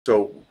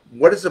So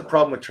what is the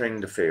problem with training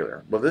to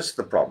failure? Well, this is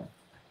the problem.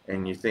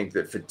 And you think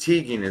that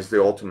fatiguing is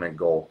the ultimate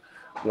goal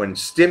when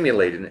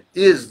stimulating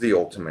is the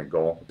ultimate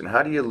goal. Then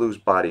how do you lose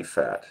body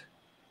fat?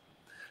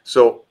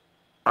 So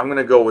I'm going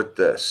to go with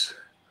this.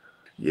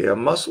 Yeah,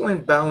 muscle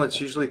imbalance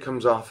usually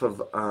comes off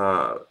of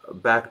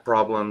back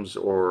problems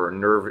or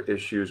nerve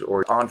issues.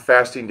 Or on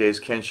fasting days,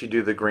 can she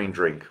do the green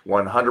drink?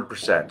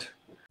 100%.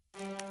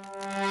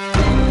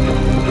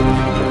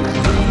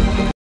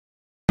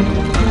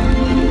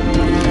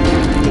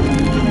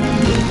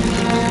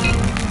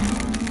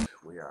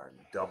 We are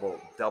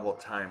double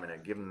timing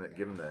it. Give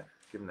him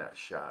that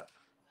shot.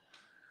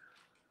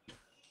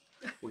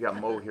 We got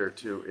Mo here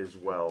too as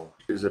well.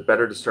 Is it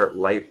better to start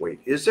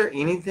lightweight? Is there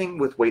anything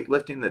with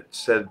weightlifting that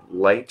said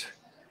light?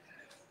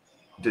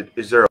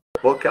 Is there a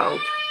book out?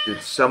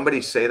 Did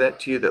somebody say that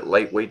to you, that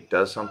lightweight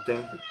does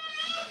something?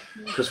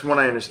 Because from what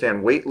I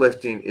understand,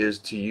 weightlifting is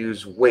to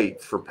use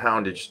weight for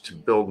poundage to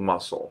build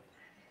muscle.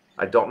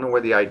 I don't know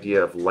where the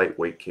idea of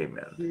lightweight came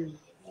in.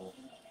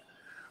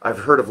 I've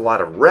heard of a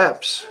lot of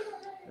reps,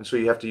 and so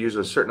you have to use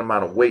a certain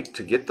amount of weight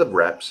to get the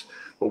reps.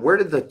 But where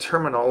did the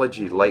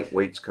terminology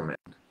lightweights come in?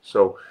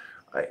 So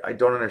I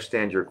don't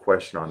understand your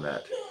question on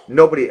that.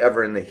 Nobody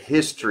ever in the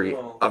history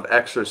of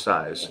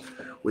exercise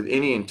with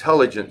any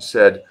intelligence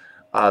said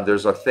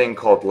there's a thing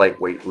called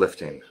lightweight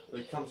lifting.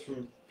 It comes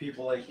from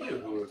people like you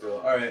who would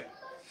go, all right,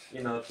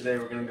 today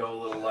we're going to go a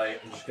little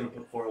light. I'm just going to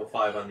put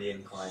 405 on the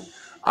incline.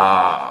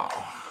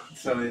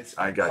 So it's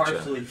I gotcha.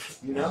 Partially,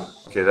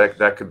 Okay,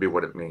 that could be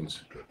what it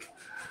means.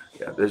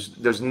 Yeah,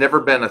 there's never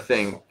been a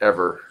thing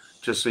ever,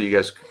 just so you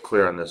guys are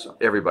clear on this,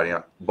 everybody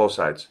on both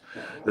sides.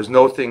 There's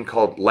no thing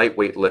called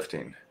lightweight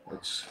lifting.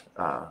 It's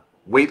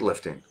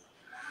weightlifting.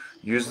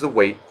 Use the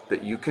weight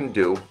that you can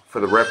do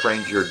for the rep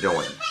range you're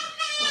doing.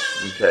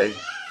 Okay?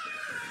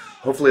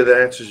 Hopefully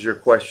that answers your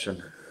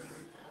question.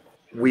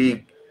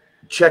 We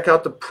check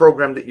out the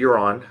program that you're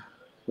on.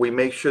 We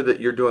make sure that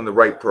you're doing the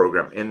right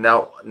program. And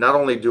now, not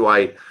only do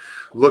I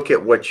look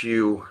at what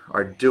you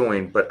are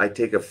doing, but I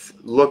take a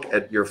look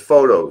at your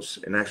photos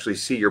and actually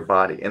see your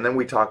body. And then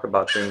we talk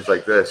about things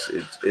like this.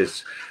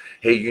 It's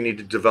hey, you need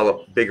to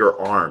develop bigger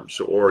arms,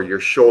 or your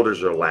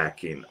shoulders are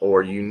lacking,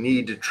 or you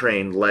need to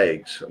train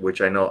legs,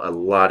 which I know a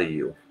lot of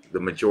you,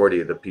 the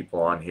majority of the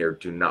people on here,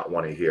 do not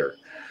want to hear.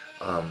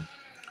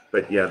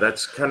 But yeah,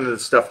 that's kind of the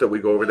stuff that we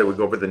go over. That we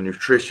go over the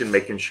nutrition,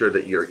 making sure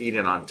that you're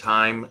eating on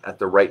time at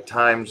the right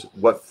times,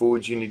 what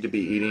foods you need to be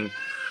eating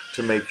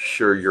to make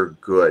sure you're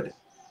good.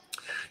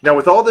 Now,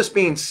 with all this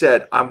being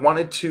said, I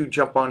wanted to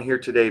jump on here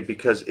today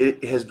because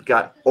it has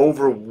got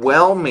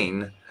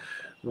overwhelming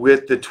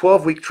with the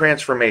 12-week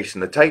transformation,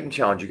 the Titan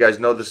Challenge. You guys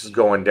know this is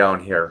going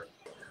down here.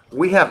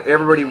 We have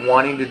everybody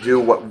wanting to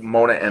do what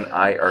Mona and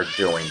I are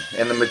doing,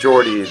 and the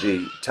majority of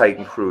the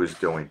Titan crew is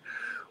doing.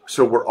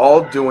 So we're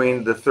all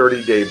doing the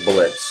 30-day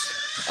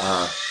blitz.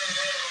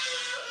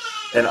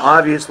 And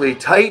obviously,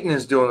 Titan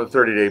is doing the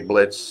 30-day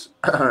blitz,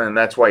 and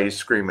that's why he's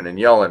screaming and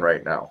yelling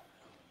right now.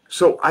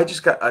 So I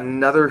just got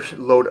another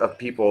load of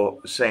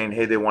people saying,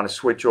 hey, they want to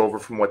switch over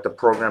from what the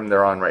program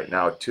they're on right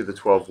now to the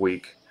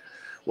 12-week.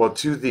 Well,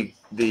 to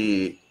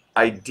the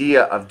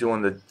idea of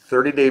doing the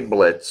 30-day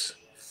blitz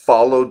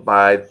followed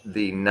by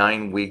the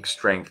 9-week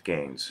strength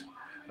gains,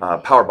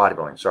 power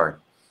bodybuilding, sorry.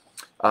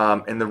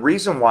 And the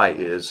reason why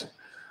is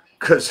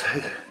because,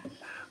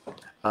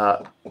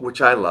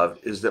 which I love,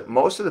 is that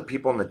most of the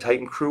people in the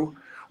Titan crew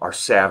are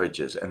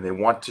savages, and they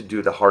want to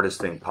do the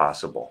hardest thing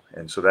possible.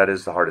 And so that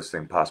is the hardest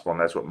thing possible,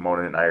 and that's what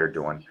Mona and I are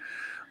doing.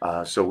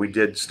 So we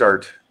did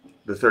start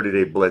the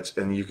 30-day blitz,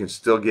 and you can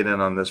still get in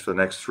on this for the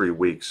next 3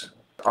 weeks.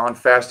 On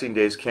fasting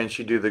days, can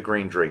she do the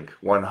green drink?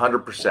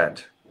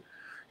 100%.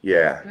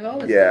 Yeah. We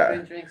always Yeah. do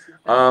green drinks.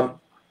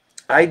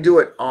 I do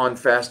it on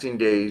fasting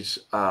days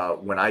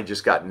when I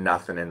just got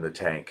nothing in the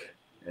tank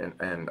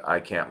and I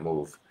can't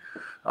move.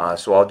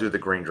 So I'll do the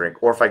green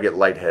drink, or if I get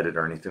lightheaded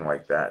or anything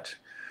like that.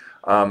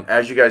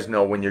 As you guys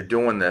know, when you're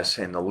doing this,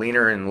 and the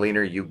leaner and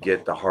leaner you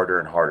get, the harder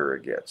and harder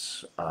it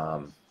gets.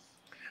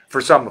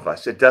 For some of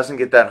us, it doesn't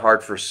get that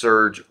hard for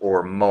Serge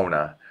or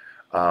Mona,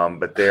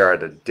 but they are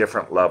at a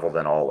different level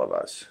than all of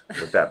us,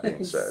 with that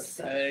being said.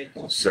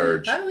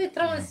 Serge. Why do we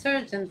throw a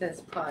Serge in this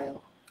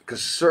pile?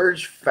 Because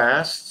Serge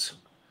fasts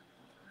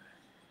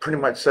pretty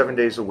much 7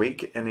 days a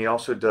week, and he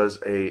also does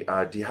a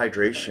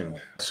dehydration.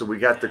 So we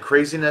got the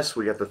craziness,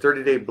 we got the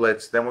 30-day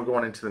blitz, then we're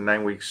going into the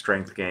 9-week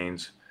strength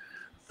gains.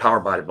 Power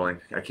bodybuilding.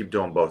 I keep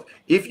doing both.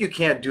 If you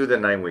can't do the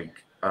 9-week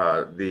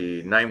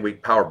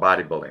power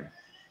bodybuilding,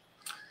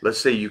 let's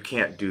say you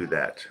can't do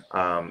that,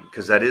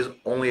 because that is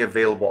only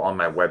available on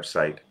my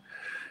website.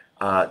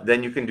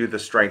 Then you can do the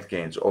strength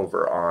gains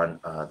over on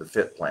the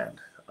Fit Plan.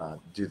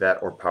 Do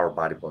that or power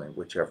bodybuilding,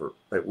 whichever.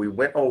 But we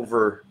went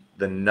over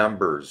the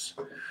numbers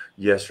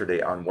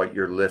yesterday on what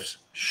your lifts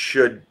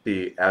should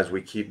be as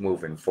we keep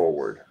moving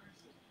forward.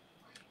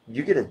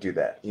 You get to do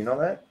that. You know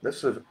that?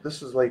 This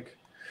is like.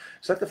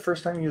 Is that the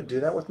first time you do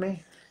that with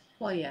me?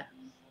 Well, yeah.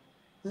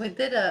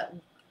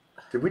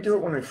 Did we do it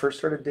when we first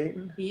started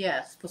dating?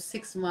 Yes, for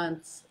 6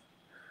 months.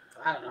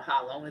 I don't know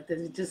how long with it.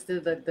 We just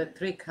did the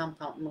 3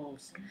 compound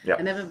moves. Yeah.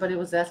 And everybody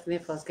was asking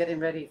if I was getting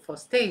ready for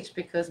stage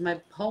because my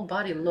whole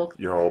body looked.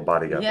 Your whole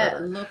body got Yeah,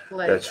 better. it looked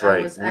like That's I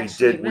right. was We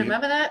actually. did.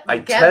 Remember that? I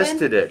Gavin?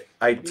 tested it.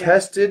 I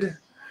tested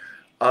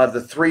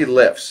the 3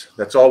 lifts.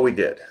 That's all we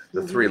did.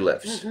 The 3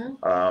 lifts.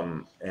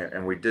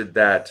 And we did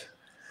that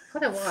For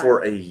a while.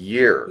 for a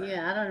year.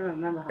 Yeah, I don't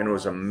remember how And it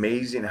was long.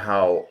 amazing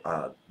how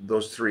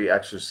those 3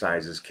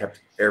 exercises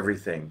kept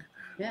everything.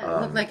 Yeah,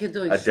 it looked like you're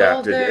doing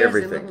adapted, shoulders.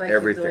 everything. It looked like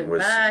Everything you're doing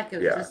was- back. It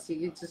was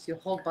yeah. just your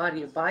whole body,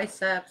 your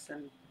biceps,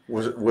 and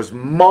Was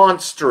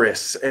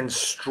monstrous and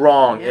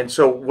strong. Yeah. And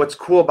so what's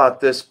cool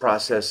about this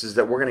process is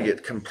that we're going to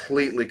get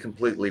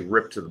completely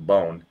ripped to the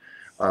bone.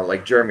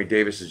 Like Jeremy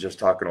Davis is just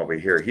talking over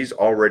here. He's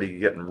already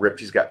getting ripped.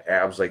 He's got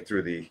abs like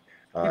through the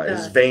his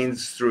does.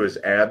 veins through his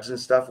abs and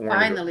stuff. And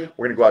Finally.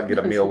 we're gonna go out and get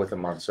a meal with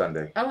him on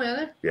Sunday. oh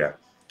really? Yeah.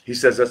 He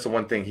says that's the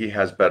one thing he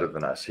has better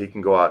than us. He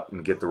can go out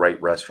and get the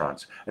right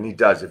restaurants. And he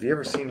does. Have you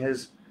ever seen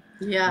his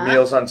Yeah.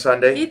 meals on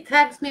Sunday? He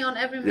tags me on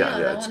every meal. Yeah,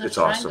 and I it's- wanna it's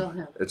strangle awesome.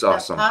 him. It's That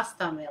awesome.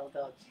 pasta meal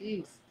though.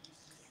 Jeez.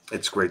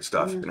 It's great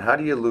stuff. And how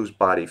do you lose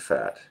body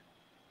fat?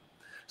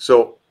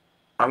 So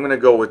I'm going to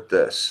go with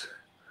this.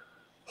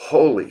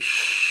 Holy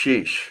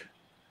sheesh.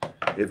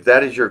 If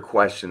that is your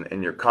question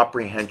and your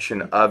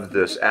comprehension of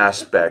this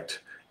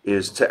aspect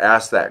is to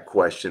ask that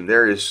question,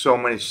 there's so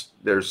much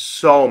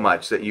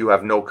that you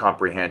have no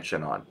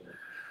comprehension on.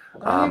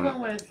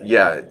 Even with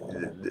Yeah.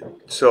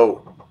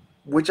 So,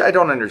 which I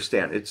don't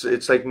understand.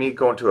 It's like me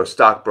going to a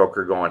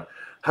stockbroker going,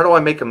 how do I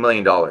make $1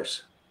 million?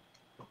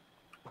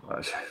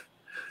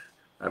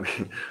 I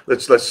mean,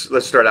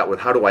 let's start out with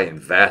how do I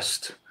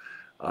invest?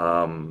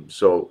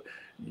 So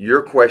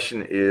your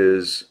question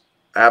is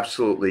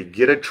absolutely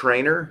get a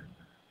trainer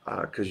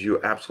because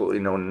you absolutely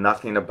know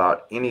nothing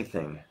about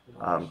anything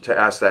to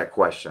ask that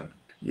question.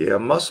 Yeah,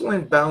 muscle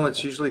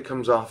imbalance usually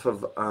comes off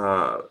of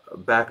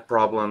back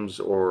problems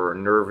or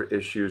nerve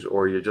issues,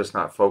 or you're just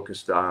not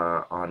focused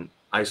on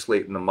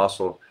isolating the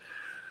muscle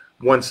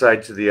one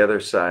side to the other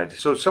side.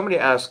 So somebody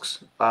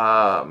asks,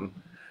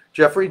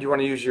 Jeffrey, do you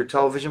want to use your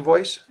television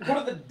voice? What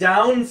are the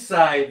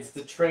downsides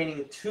to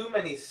training too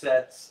many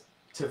sets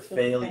to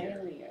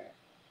failure?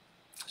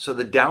 So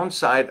the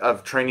downside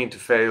of training to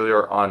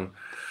failure on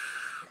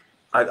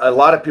a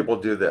lot of people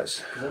do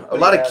this. A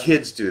lot of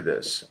kids do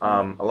this.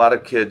 A lot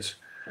of kids,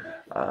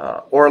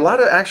 or a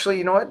lot of actually,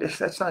 you know what?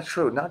 That's not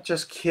true. Not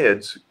just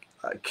kids.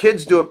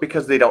 Kids do it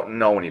because they don't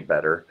know any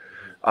better.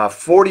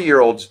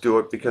 40-year-olds do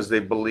it because they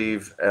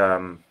believe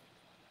they're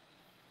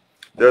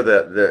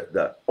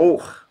the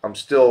I'm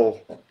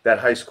still that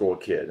high school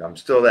kid. I'm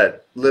still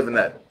that living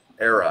that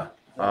era.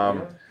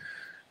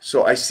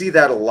 So I see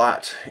that a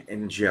lot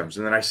in gyms,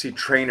 and then I see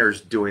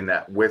trainers doing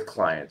that with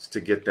clients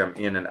to get them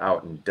in and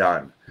out and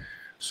done.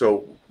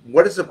 So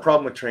what is the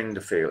problem with training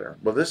to failure?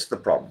 Well, this is the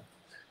problem.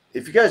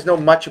 If you guys know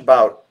much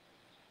about,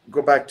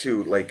 go back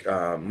to like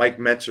Mike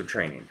Metzer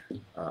training.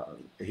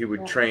 He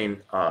would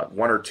train 1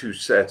 or 2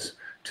 sets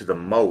to the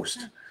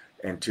most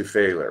and to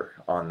failure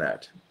on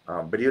that.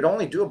 But he would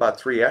only do about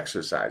 3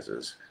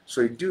 exercises.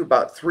 So he'd do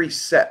about 3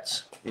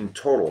 sets in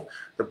total.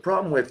 The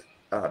problem with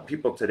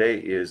people today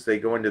is they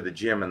go into the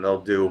gym and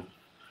they'll do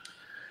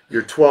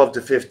your 12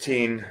 to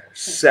 15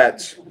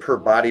 sets per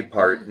body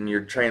part, and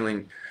you're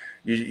training.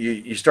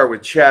 You start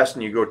with chest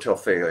and you go till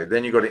failure.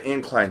 Then you go to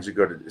inclines, you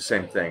go to the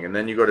same thing, and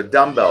then you go to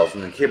dumbbells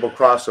and then cable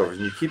crossovers,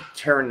 and you keep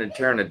tearing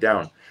it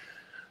down.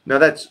 Now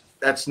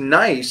that's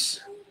nice,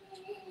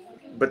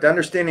 but the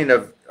understanding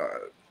of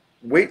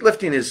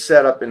weightlifting is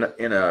set up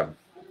in a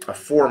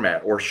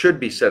format, or should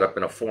be set up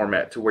in a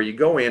format, to where you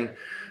go in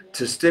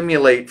to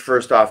stimulate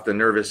first off the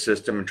nervous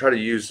system and try to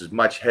use as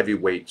much heavy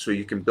weight so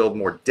you can build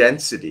more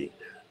density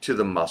to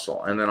the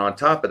muscle, and then on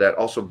top of that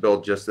also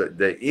build just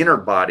the inner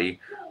body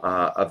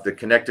of the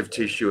connective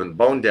tissue and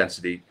bone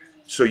density,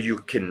 so you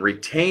can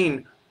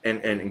retain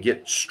and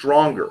get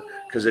stronger.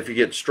 Because if you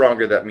get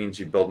stronger, that means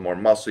you build more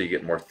muscle, you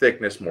get more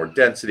thickness, more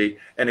density,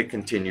 and it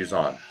continues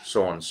on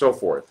and so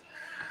forth.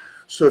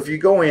 So if you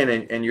go in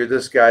and you're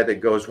this guy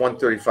that goes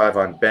 135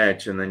 on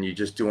bench, and then you're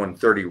just doing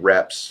 30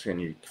 reps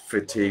and you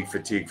fatigue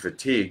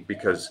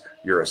because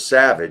you're a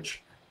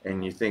savage,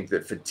 and you think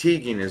that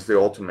fatiguing is the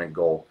ultimate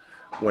goal,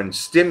 when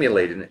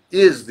stimulating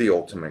is the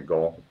ultimate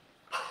goal,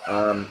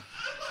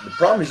 the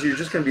problem is you're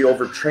just going to be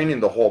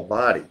overtraining the whole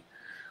body,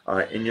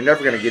 and you're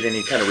never going to get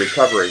any kind of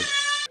recovery.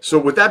 So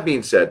with that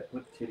being said,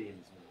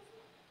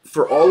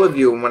 for all of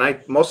you,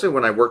 mostly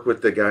when I work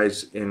with the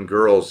guys and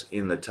girls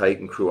in the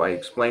Titan crew, I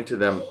explain to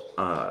them,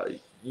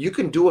 you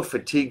can do a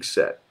fatigue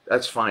set.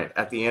 That's fine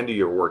at the end of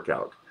your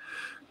workout.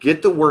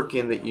 Get the work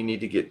in that you need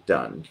to get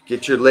done.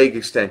 Get your leg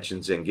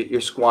extensions in, get your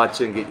squats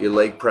in, get your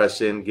leg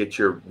press in, get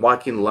your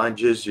walking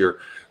lunges, your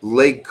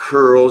leg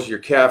curls, your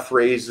calf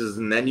raises,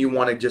 and then you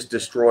want to just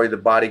destroy the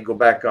body, go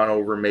back on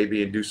over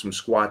maybe and do some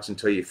squats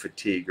until you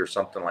fatigue or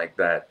something like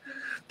that.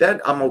 That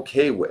I'm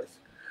okay with.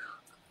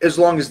 As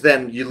long as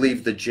then you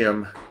leave the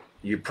gym,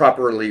 you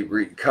properly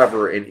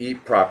recover and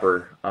eat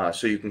proper,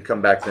 so you can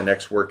come back the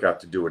next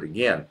workout to do it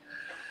again.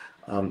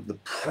 The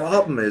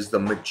problem is the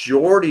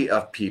majority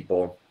of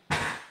people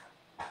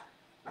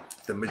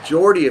The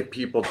majority of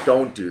people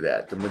don't do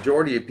that. The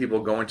majority of people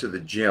go into the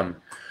gym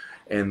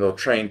and they'll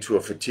train to a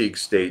fatigue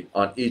state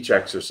on each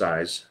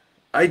exercise.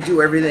 I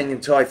do everything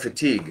until I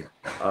fatigue,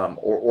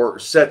 or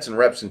sets and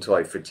reps until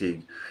I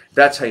fatigue.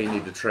 That's how you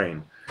need to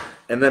train.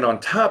 And then on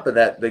top of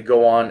that, they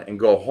go on and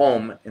go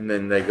home, and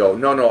then they go,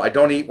 no, I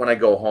don't eat when I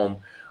go home.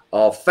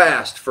 I'll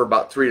fast for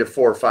about 3 to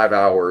 4 or 5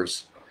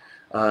 hours,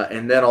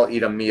 and then I'll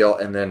eat a meal,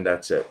 and then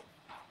that's it.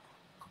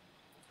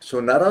 So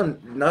not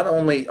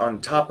only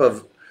on top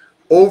of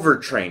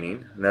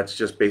overtraining, and that's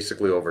just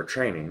basically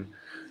overtraining,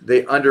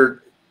 they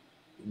underdo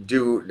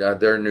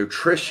their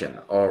nutrition,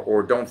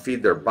 or don't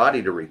feed their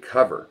body to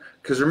recover.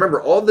 Because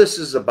remember, all this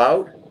is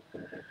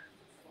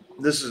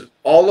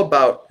all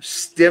about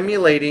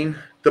stimulating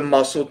the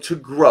muscle to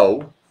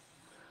grow.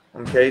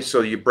 Okay,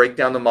 so you break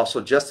down the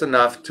muscle just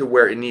enough to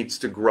where it needs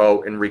to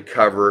grow and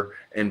recover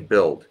and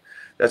build.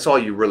 That's all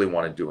you really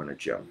want to do in a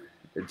gym.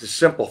 To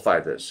simplify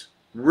this,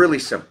 really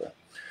simple.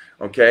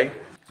 Okay,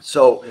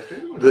 so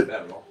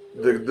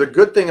the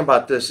good thing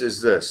about this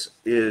is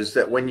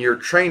that when you're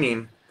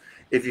training,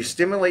 if you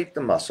stimulate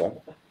the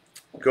muscle,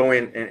 go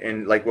in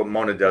and like what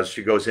Mona does,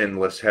 she goes in,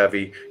 lifts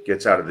heavy,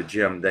 gets out of the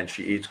gym, then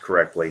she eats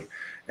correctly,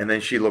 and then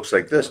she looks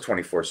like this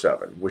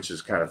 24/7, which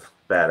is kind of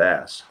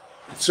badass.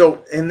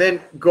 So, and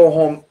then go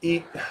home,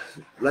 eat,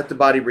 let the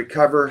body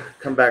recover,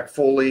 come back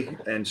fully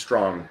and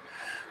strong.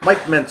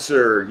 Mike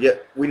Mentzer,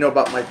 we know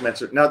about Mike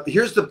Mentzer. Now,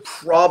 here's the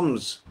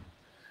problems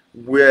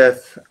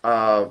with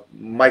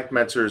Mike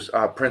Mentzer's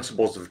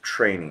principles of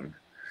training,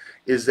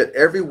 is that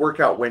every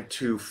workout went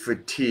to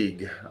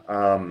fatigue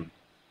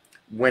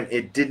when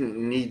it didn't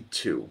need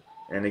to.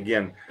 And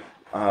again,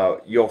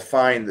 you'll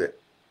find that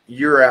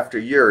year after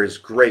year is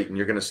great, and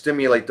you're going to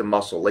stimulate the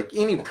muscle like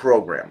any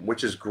program,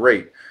 which is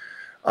great.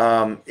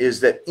 Is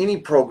that any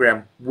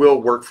program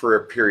will work for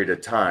a period of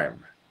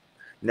time.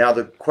 Now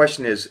the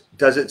question is,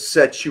 does it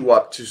set you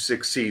up to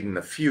succeed in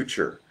the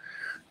future?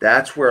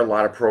 That's where a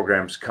lot of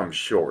programs come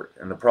short.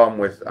 And the problem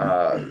with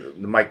the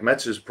Mike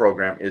Mentzer's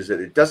program is that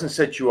it doesn't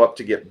set you up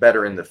to get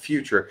better in the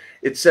future.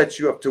 It sets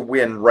you up to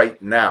win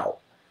right now.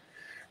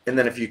 And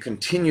then if you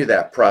continue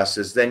that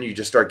process, then you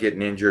just start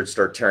getting injured,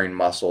 start tearing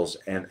muscles,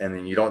 and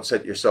then you don't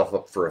set yourself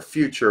up for a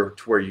future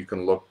to where you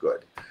can look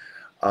good.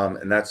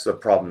 And that's the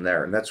problem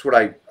there. And that's what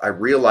I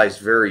realized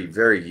very,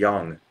 very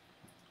young,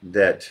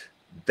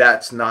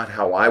 that's not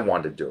how I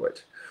want to do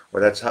it,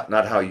 or that's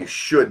not how you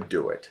should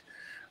do it.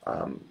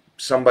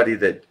 Somebody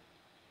that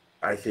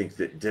I think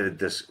that did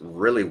this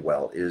really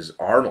well is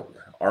Arnold.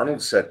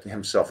 Arnold set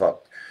himself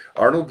up.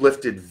 Arnold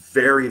lifted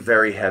very,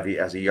 very heavy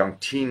as a young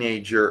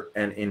teenager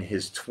and in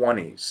his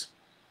 20s.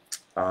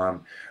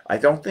 I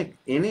don't think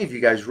any of you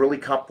guys really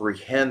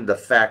comprehend the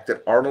fact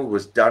that Arnold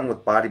was done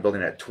with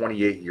bodybuilding at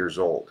 28 years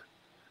old.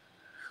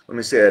 Let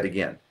me say that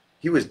again.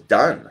 He was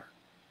done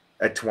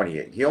at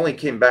 28. He only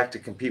came back to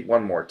compete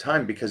one more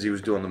time because he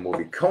was doing the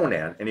movie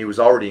Conan, and he was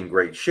already in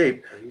great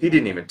shape. He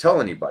didn't even tell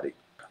anybody.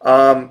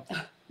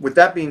 With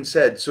that being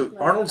said, so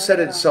Arnold set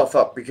himself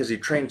up because he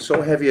trained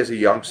so heavy as a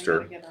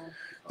youngster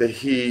that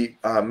he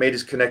made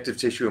his connective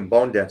tissue and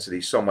bone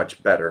density so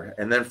much better.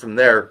 And then from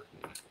there,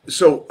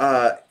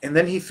 and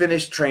then he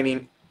finished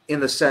training in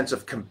the sense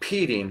of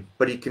competing,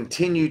 but he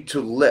continued to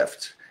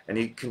lift. And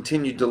he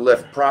continued to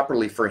lift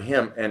properly for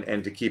him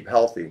and to keep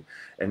healthy.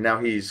 And now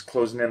he's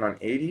closing in on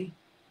 80.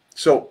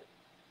 So,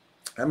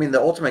 I mean,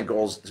 the ultimate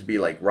goal is to be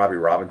like Robbie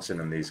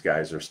Robinson and these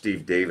guys, or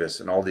Steve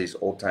Davis and all these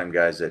old-time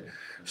guys that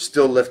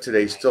still lift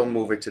today, still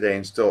move it today,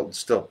 and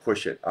still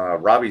push it.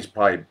 Robbie's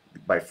probably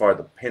by far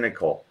the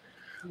pinnacle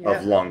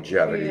of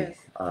longevity,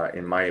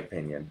 in my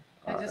opinion,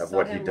 of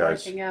what he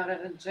does. Working out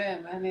at a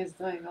gym, and he's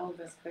doing all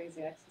this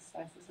crazy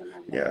exercises. And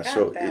I'm Yeah, like,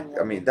 so "God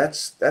I mean,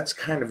 that's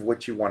kind of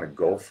what you want to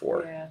go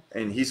for. Yeah.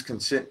 And he's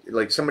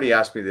like somebody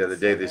asked me the other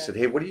day. They said,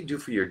 "Hey, what do you do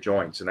for your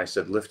joints?" And I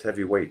said, "Lift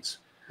heavy weights."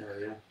 Oh,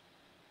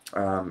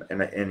 yeah.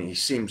 And he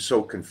seemed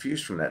so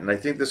confused from that. And I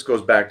think this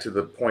goes back to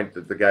the point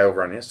that the guy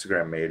over on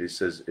Instagram made. He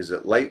says, "Is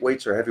it light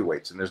weights or heavy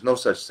weights?" And there's no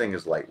such thing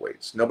as light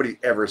weights. Nobody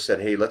ever said,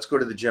 "Hey, let's go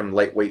to the gym,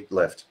 lightweight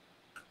lift."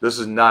 This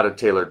is not a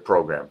tailored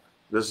program.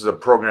 This is a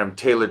program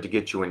tailored to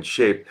get you in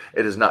shape.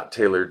 It is not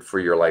tailored for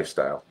your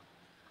lifestyle.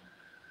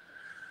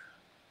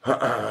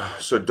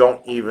 So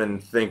don't even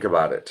think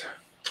about it.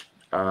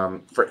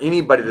 For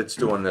anybody that's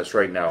doing this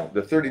right now,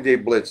 the 30-day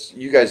blitz,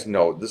 you guys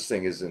know this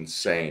thing is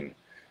insane.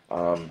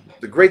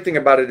 The great thing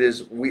about it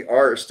is we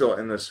are still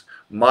in this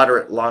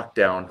moderate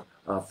lockdown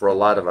for a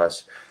lot of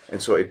us,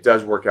 and so it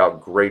does work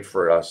out great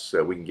for us so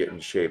that we can get in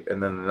shape.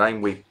 And then the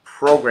 9-week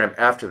program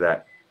after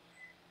that,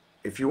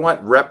 if you want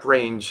rep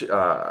range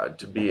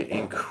to be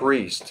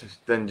increased,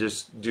 then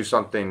just do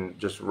something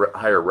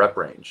higher rep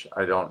range.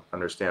 I don't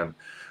understand.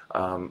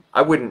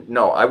 I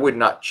would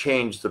not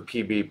change the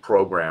PB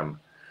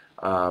program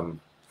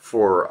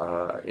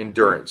for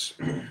endurance.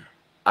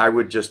 I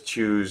would just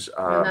choose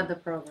Another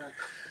program.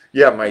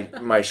 Yeah,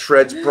 my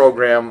Shreds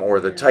program or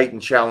the Titan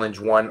Challenge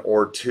 1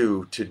 or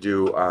 2 to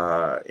do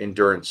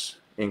endurance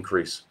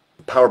increase.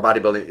 Power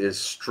bodybuilding is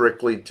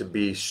strictly to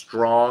be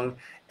strong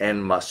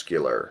and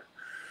muscular.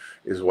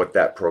 is what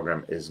that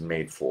program is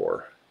made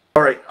for.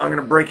 All right, I'm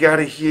gonna break out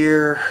of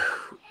here.